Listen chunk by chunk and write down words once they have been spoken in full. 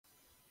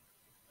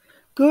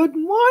Good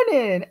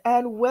morning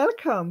and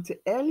welcome to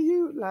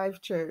LU Life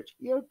Church,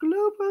 your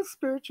global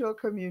spiritual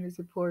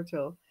community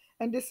portal.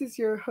 And this is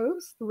your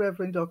host,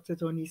 Reverend Dr.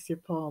 Donicia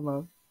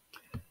Palmer.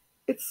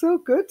 It's so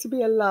good to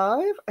be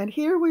alive, and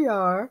here we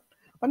are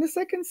on the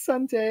second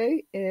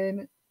Sunday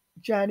in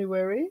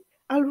January.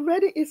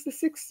 Already it's the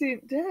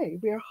 16th day.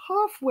 We are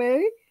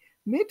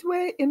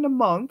midway in the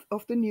month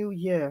of the new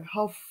year.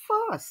 How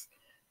fast,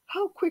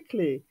 how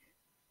quickly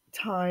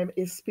time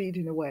is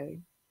speeding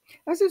away.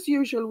 As is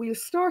usual, we'll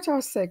start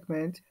our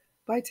segment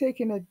by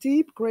taking a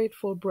deep,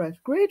 grateful breath.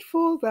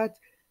 Grateful that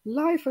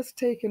life has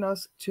taken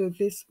us to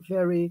this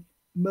very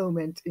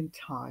moment in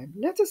time.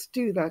 Let us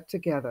do that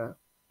together.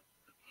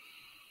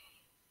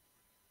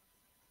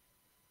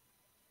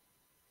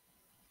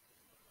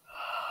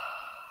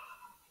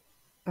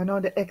 And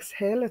on the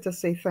exhale, let us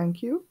say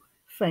thank you.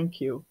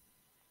 Thank you.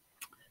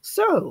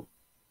 So,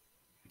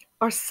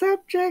 our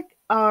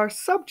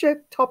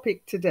subject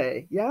topic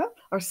today, yeah?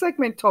 Our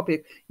segment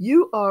topic,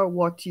 you are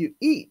what you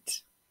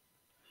eat.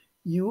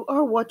 You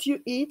are what you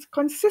eat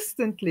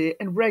consistently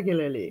and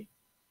regularly.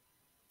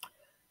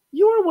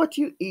 You are what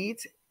you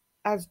eat,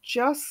 as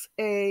just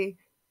a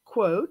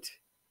quote,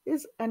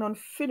 is an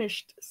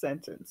unfinished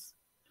sentence.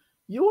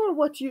 You are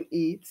what you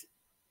eat,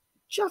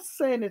 just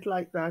saying it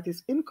like that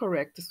is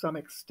incorrect to some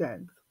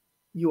extent.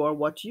 You are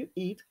what you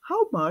eat,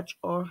 how much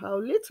or how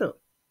little.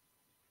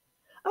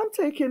 I'm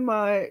taking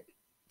my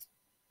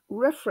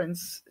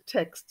reference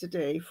text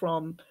today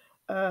from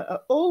an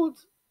old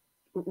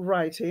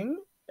writing,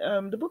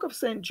 the book of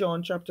St.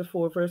 John, chapter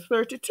 4, verse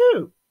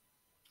 32.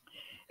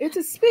 It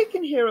is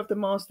speaking here of the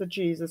Master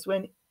Jesus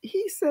when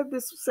he said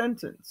this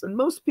sentence, and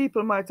most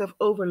people might have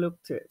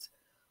overlooked it.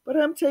 But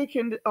I'm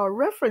taking our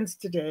reference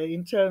today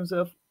in terms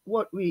of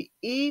what we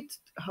eat,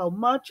 how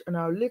much and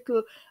how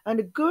little, and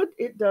the good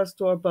it does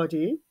to our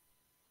body.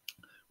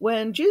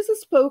 When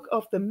Jesus spoke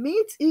of the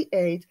meat he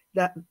ate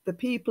that the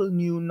people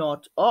knew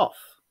not of.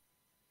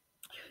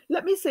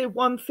 Let me say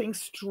one thing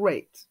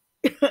straight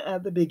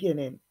at the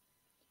beginning.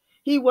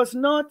 He was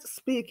not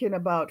speaking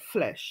about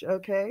flesh,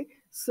 okay?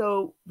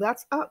 So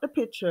that's out the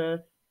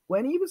picture.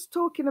 When he was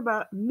talking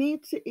about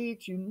meat to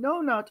eat, you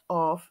know not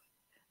of,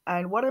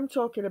 and what I'm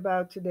talking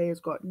about today has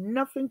got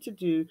nothing to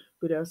do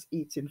with us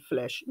eating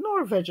flesh,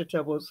 nor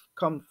vegetables,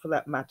 come for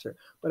that matter.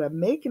 But I'm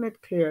making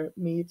it clear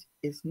meat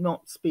is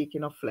not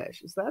speaking of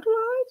flesh. Is that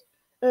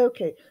right?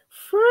 Okay.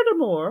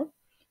 Furthermore,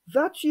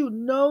 that you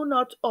know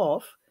not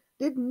of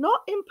did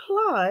not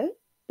imply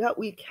that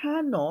we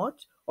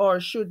cannot or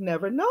should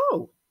never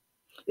know.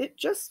 It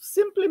just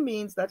simply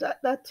means that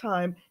at that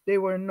time they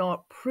were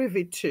not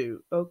privy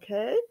to,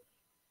 okay?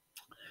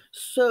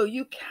 So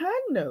you can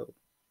know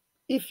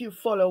if you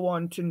follow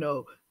on to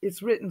know.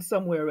 It's written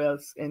somewhere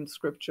else in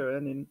scripture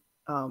and in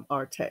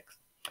our text.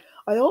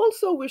 I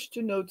also wish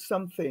to note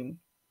something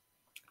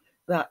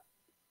that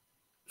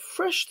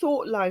Fresh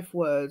Thought Life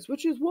Words,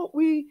 which is what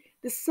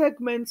the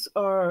segments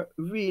are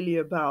really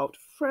about.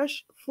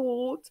 Fresh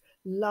Thought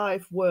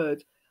Life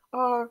Words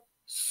are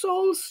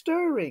soul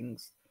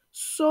stirrings,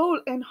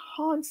 soul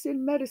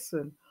enhancing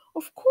medicine.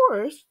 Of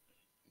course,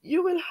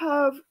 you will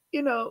have,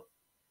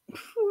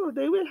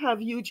 they will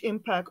have huge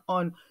impact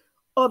on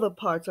other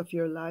parts of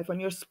your life, on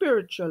your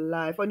spiritual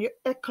life, on your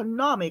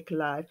economic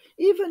life,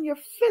 even your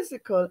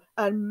physical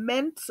and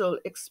mental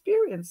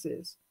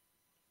experiences.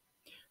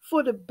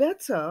 For the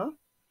better,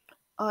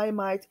 I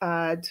might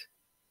add,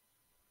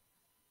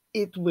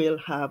 it will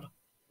have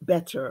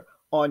better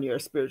on your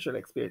spiritual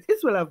experience. It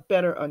will have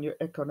better on your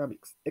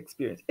economic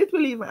experience. It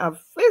will even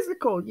have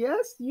physical.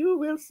 Yes, you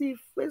will see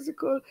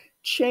physical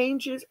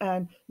changes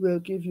and will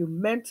give you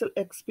mental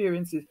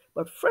experiences.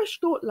 But Fresh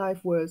Thought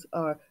Life Words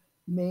are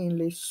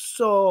mainly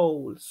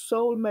soul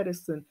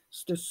medicine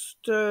to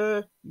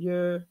stir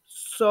your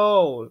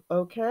soul.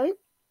 Okay?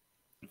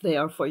 They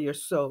are for your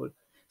soul.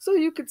 So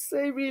you could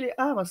say, really,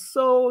 I'm a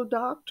soul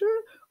doctor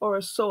or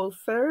a soul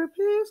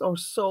therapist or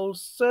soul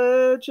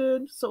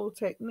surgeon, soul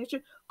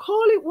technician.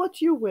 Call it what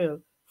you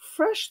will.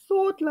 Fresh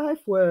Thought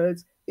Life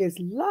Words is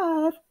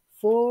life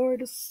for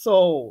the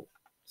soul.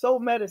 Soul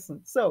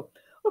medicine. So,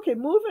 okay,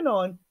 moving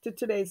on to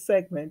today's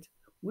segment.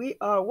 We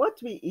are what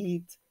we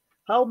eat,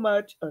 how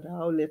much and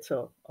how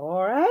little.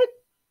 All right?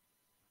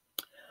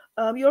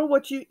 You're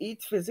what you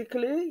eat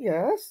physically,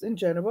 yes, in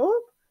general,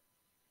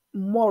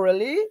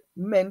 morally,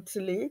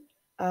 mentally,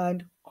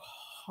 and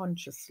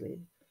consciously.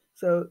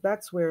 So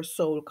that's where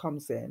soul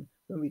comes in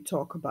when we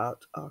talk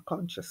about our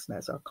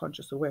consciousness, our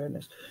conscious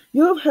awareness.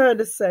 You've heard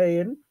the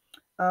saying,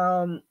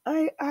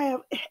 I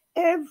have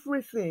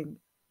everything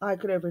I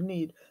could ever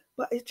need,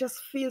 but it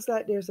just feels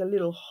like there's a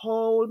little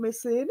hole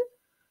missing.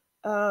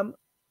 Um,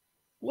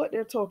 what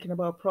they're talking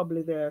about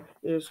probably there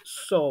is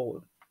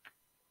soul.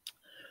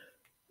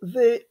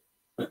 The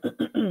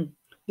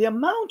the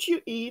amount you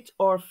eat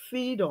or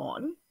feed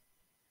on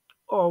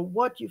or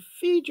what you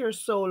feed your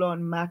soul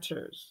on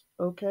matters,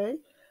 okay?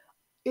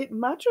 It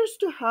matters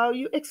to how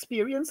you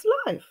experience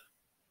life.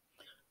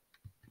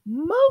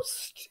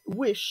 Most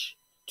wish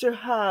to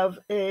have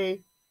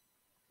a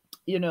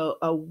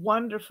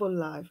wonderful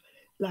life,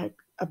 like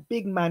a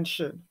big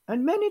mansion,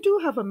 and many do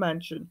have a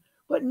mansion,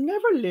 but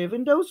never live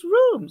in those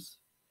rooms.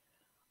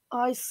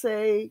 I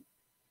say,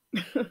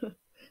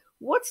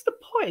 what's the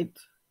point?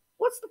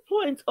 What's the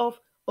point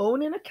of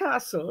owning a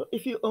castle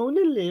if you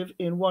only live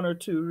in one or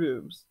two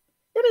rooms?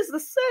 It is the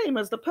same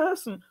as the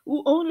person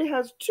who only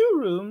has two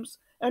rooms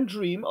and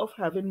dream of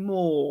having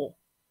more.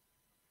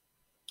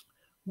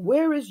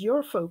 Where is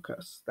your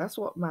focus? That's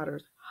what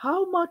matters.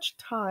 How much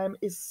time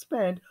is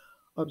spent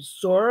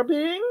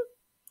absorbing,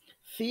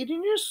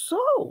 feeding your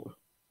soul?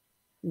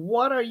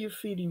 What are you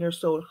feeding your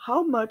soul?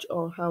 How much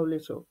or how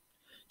little?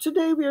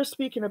 Today we are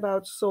speaking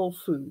about soul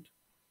food.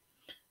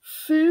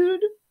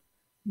 Food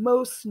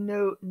most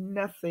know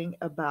nothing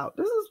about.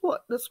 This is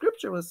what the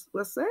scripture was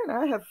saying.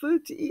 I have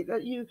food to eat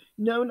that you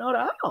know not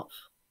of.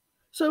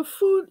 So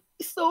food,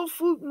 soul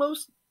food,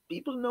 most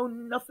people know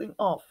nothing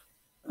of.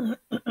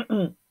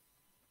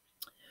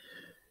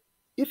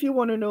 If you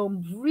want to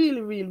know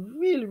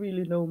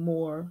really know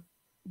more,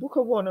 book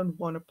a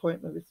one-on-one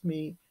appointment with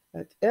me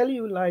at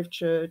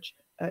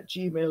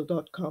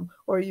lulifechurch@gmail.com,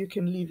 or you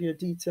can leave your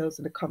details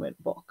in the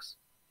comment box.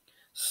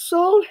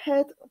 Soul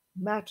health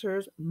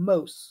matters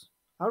most.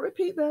 I'll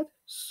repeat that.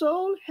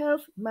 Soul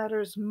health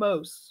matters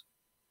most.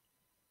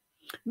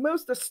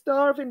 Most are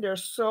starving their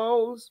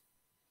souls.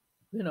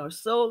 When our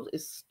soul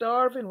is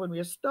starving, when we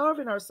are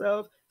starving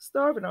ourselves,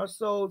 starving our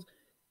souls,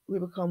 we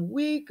become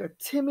weak or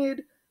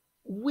timid.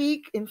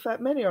 Weak, in fact,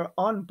 many are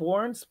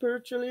unborn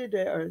spiritually.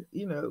 They are,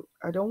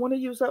 I don't want to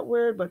use that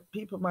word, but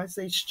people might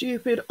say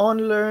stupid,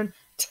 unlearned,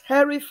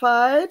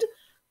 terrified,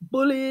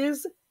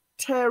 bullies,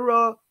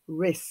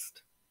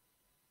 terrorist.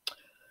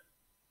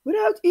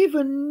 Without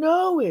even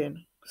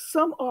knowing,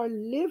 some are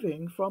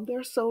living from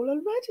their soul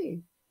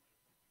already.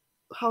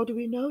 How do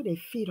we know? They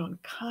feed on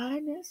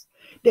kindness,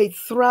 they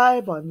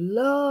thrive on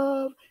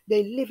love,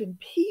 they live in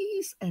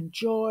peace and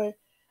joy,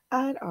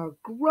 and are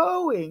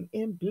growing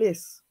in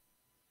bliss.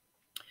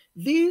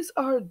 These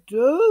are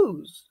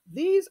those,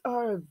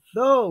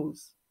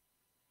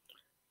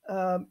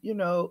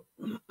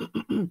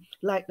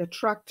 like the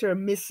tractor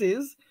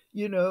misses,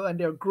 and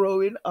they're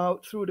growing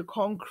out through the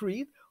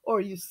concrete, or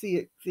you see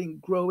a thing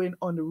growing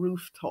on the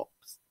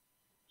rooftops.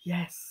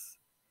 Yes,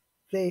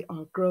 they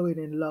are growing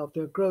in love,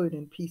 they're growing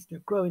in peace,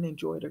 they're growing in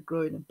joy, they're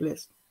growing in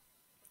bliss.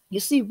 You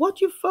see, what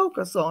you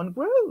focus on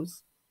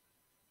grows.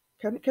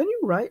 Can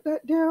you write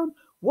that down?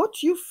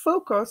 What you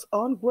focus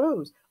on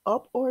grows,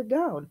 up or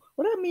down.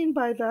 What I mean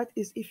by that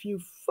is if you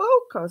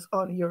focus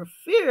on your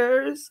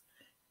fears,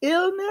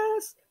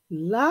 illness,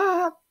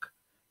 lack,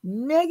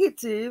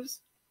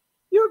 negatives,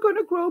 you're going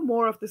to grow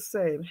more of the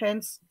same,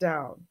 hence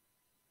down.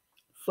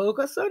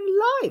 Focus on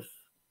life,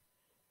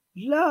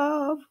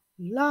 love,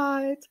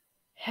 light,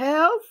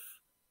 health,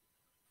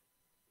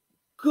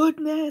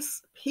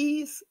 goodness,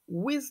 peace,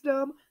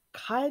 wisdom,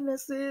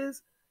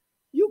 kindnesses.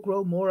 You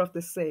grow more of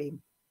the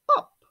same,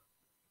 up.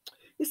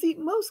 You see,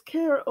 most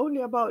care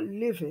only about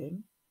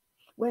living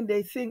when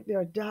they think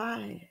they're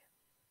dying.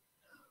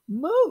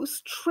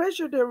 Most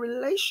treasure their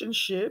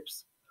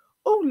relationships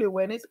only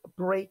when it's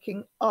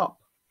breaking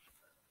up.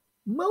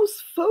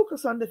 Most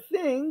focus on the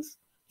things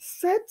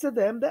said to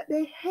them that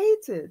they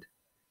hated.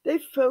 They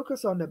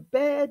focus on the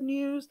bad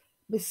news,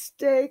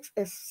 mistakes,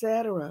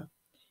 etc.,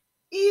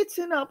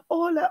 eating up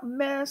all that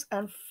mess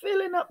and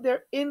filling up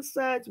their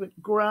insides with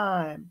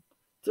grime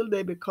till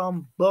they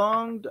become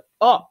bunged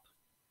up.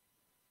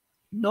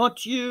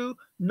 Not you,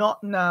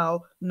 not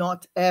now,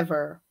 not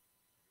ever.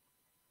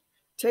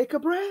 Take a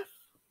breath.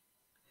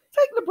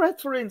 Take the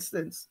breath, for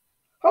instance.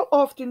 How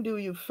often do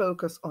you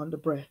focus on the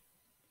breath?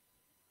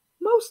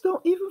 Most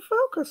don't even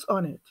focus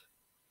on it.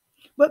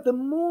 But the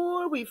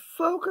more we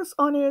focus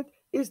on it,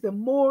 is the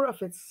more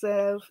of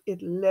itself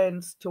it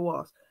lends to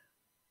us.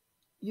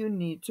 You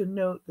need to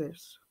note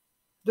this.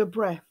 The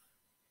breath.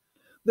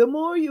 The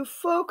more you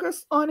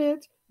focus on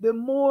it, the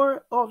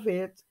more of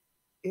it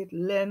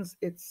lends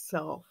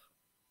itself.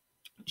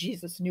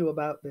 Jesus knew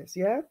about this,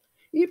 yeah?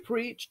 He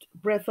preached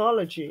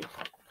breathology.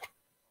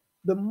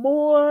 The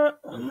more,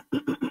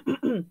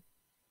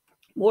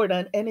 more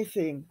than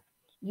anything,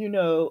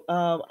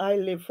 I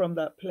live from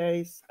that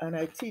place and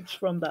I teach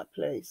from that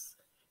place.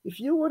 If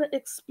you want to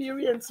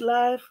experience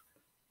life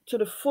to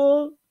the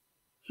full,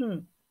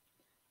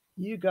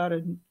 you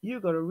gotta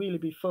really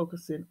be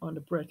focusing on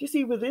the breath. You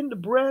see, within the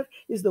breath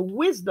is the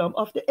wisdom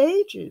of the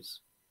ages.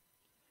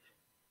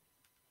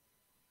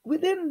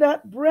 Within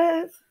that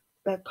breath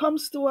that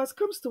comes to us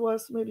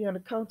maybe on the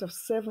count of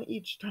 7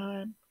 each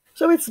time.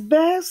 So it's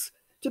best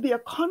to be a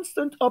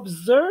constant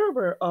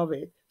observer of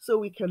it so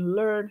we can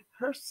learn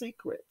her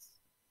secrets.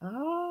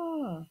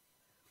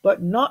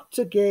 But not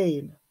to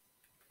gain,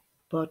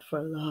 but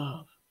for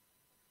love.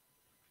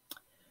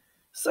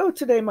 So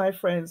today, my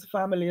friends,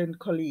 family, and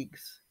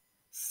colleagues,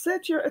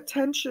 set your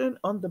attention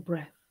on the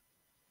breath.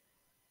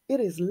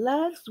 It is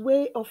life's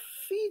way of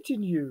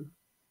feeding you.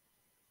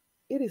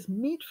 It is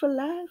meat for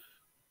life,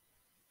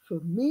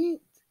 for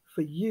meat,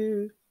 for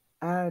you,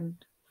 and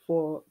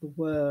for the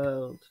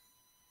world.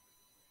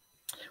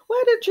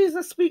 Why did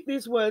Jesus speak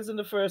these words in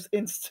the first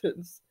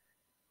instance?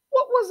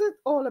 What was it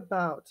all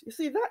about? You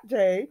see, that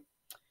day,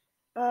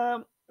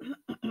 um,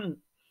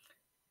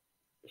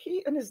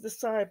 he and his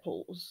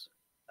disciples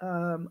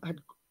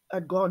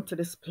had gone to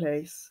this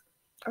place.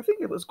 I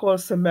think it was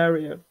called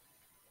Samaria,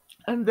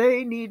 and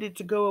they needed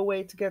to go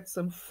away to get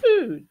some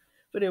food,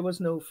 but there was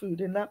no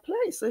food in that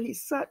place. So he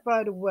sat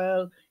by the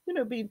well,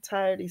 being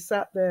tired. He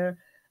sat there,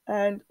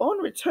 and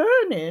on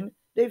returning,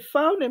 they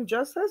found him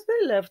just as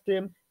they left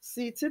him,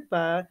 seated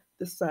by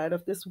the side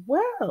of this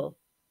well.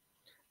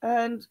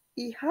 And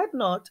he had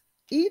not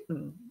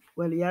eaten.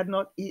 Well, he had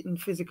not eaten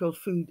physical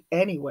food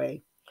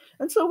anyway.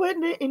 And so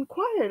when they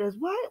inquired as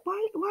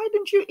why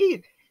didn't you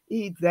eat?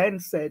 He then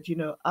said,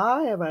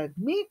 I have had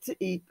meat to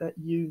eat that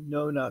you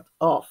know not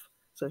of.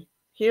 So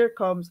here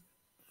comes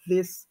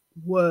this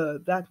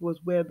word. That was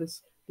where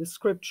the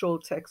scriptural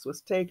text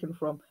was taken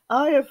from.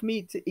 I have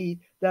meat to eat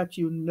that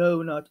you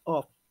know not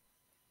of.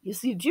 You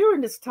see,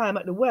 during this time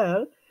at the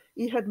well,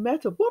 he had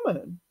met a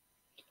woman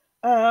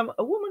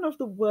of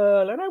the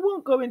world, and I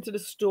won't go into the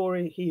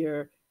story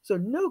here. So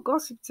no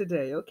gossip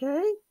today,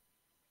 okay?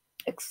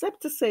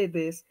 Except to say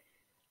this,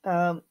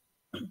 um,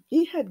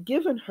 he had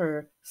given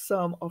her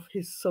some of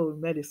his soul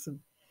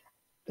medicine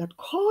that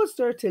caused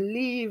her to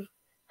leave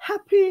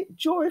happy,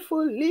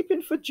 joyful,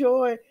 leaping for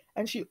joy.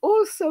 And she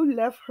also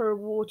left her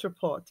water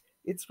pot.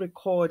 It's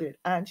recorded.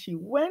 And she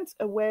went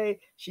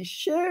away. She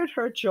shared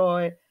her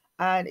joy.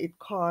 And it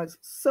caused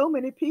so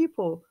many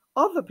people,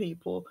 other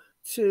people,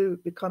 to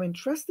become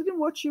interested in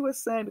what she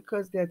was saying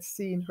because they had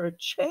seen her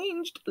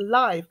changed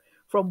life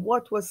from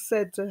what was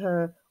said to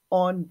her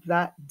on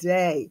that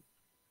day.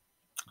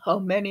 How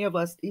many of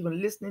us,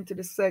 even listening to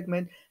this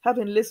segment,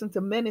 having listened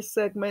to many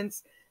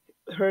segments,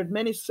 heard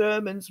many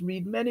sermons,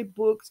 read many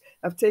books,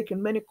 have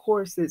taken many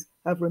courses,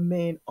 have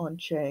remained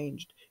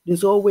unchanged. It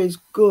is always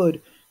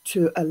good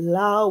to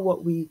allow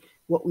what we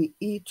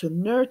eat to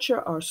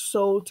nurture our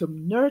soul, to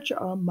nurture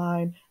our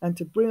mind, and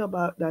to bring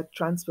about that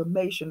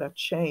transformation, that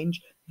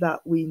change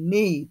that we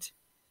need.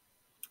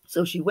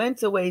 So she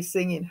went away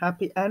singing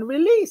happy and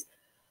released.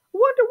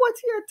 Wonder what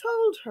he had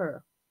told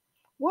her.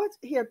 What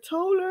he had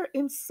told her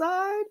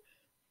inside,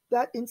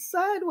 that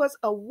inside was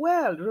a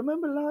well.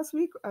 Remember last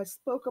week I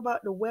spoke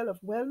about the well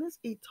of wellness?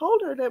 He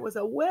told her there was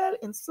a well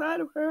inside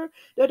of her,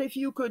 that if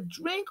you could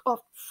drink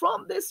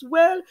from this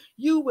well,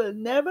 you will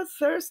never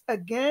thirst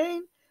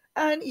again.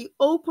 And he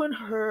opened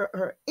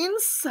her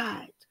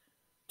inside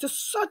to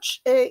such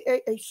a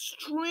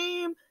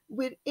stream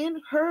within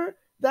her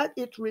that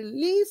it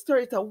released her,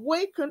 it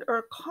awakened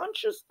her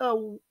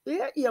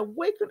he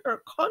awakened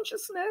her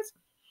consciousness,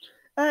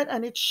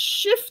 and it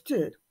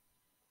shifted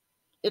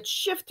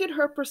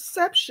her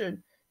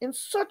perception in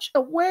such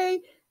a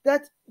way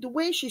that the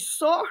way she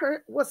saw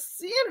her was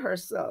seeing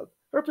herself.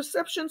 Her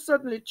perception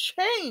suddenly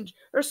changed.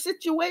 Her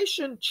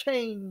situation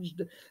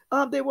changed.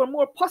 There were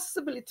more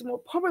possibilities, more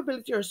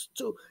probabilities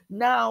to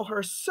now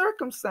her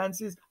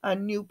circumstances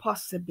and new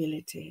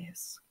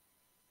possibilities.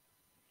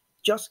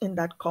 Just in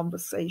that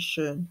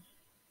conversation,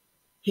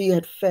 he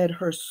had fed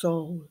her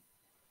soul.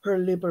 Her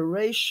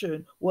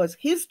liberation was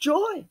his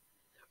joy.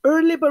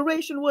 Her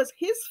liberation was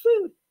his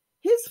food.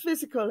 His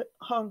physical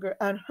hunger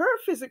and her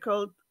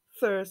physical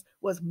thirst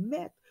was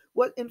met,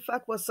 what in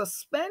fact was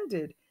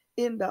suspended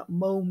in that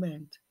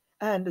moment.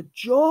 And the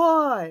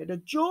joy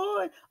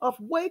of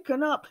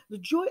waking up, the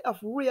joy of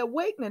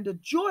reawakening, the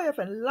joy of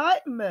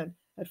enlightenment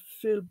had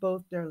filled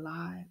both their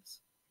lives.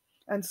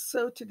 And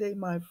so today,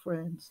 my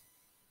friends,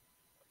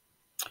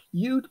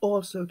 you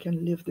also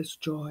can live this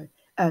joy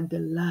and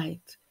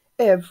delight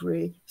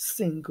every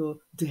single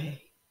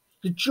day.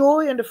 The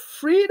joy and the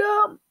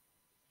freedom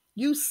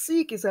you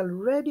seek is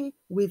already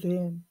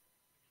within.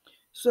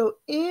 So,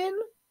 in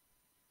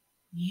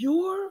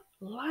your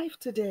life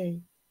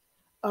today,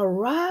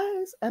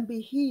 arise and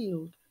be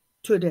healed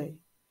today.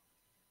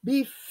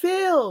 Be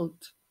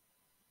filled,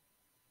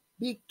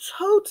 be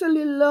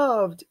totally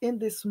loved in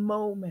this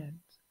moment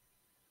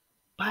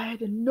by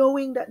the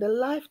knowing that the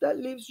life that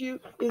lives you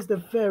is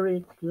the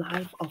very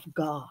life of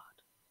God.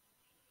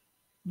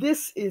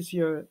 This is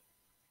your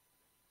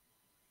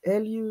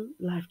LU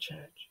Life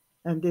Church,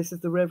 and this is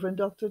the Reverend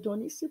Dr.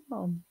 Donny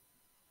Simon.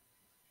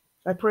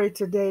 I pray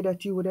today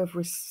that you would have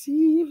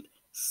received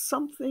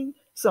something,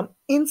 some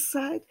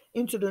insight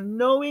into the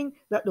knowing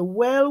that the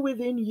well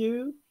within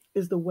you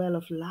is the well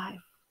of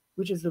life,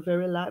 which is the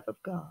very life of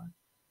God,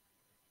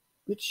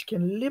 which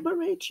can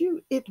liberate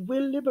you. It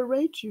will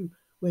liberate you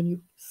when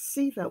you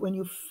see that, when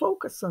you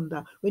focus on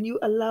that, when you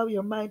allow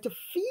your mind to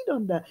feed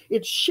on that.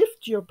 It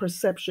shifts your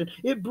perception.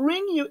 It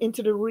brings you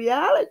into the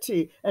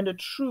reality and the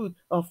truth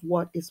of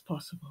what is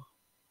possible.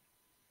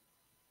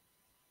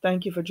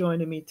 Thank you for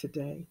joining me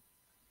today.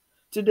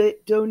 To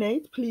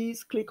donate,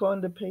 please click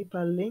on the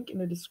PayPal link in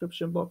the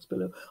description box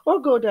below, or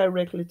go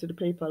directly to the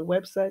PayPal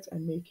website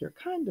and make your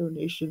kind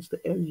donations to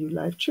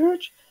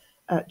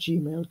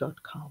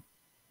lulifechurch@gmail.com.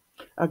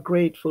 A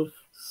grateful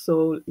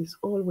soul is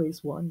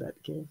always one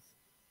that gives.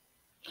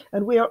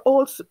 And we are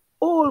also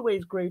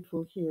always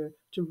grateful here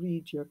to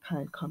read your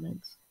kind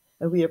comments.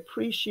 And we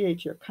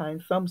appreciate your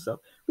kind thumbs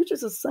up, which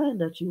is a sign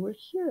that you are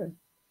here.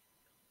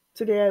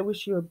 Today, I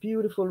wish you a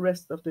beautiful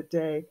rest of the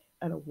day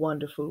and a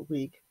wonderful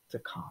week to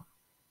come.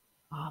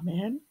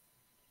 Amen.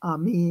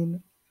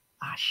 Amin.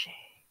 Ashe.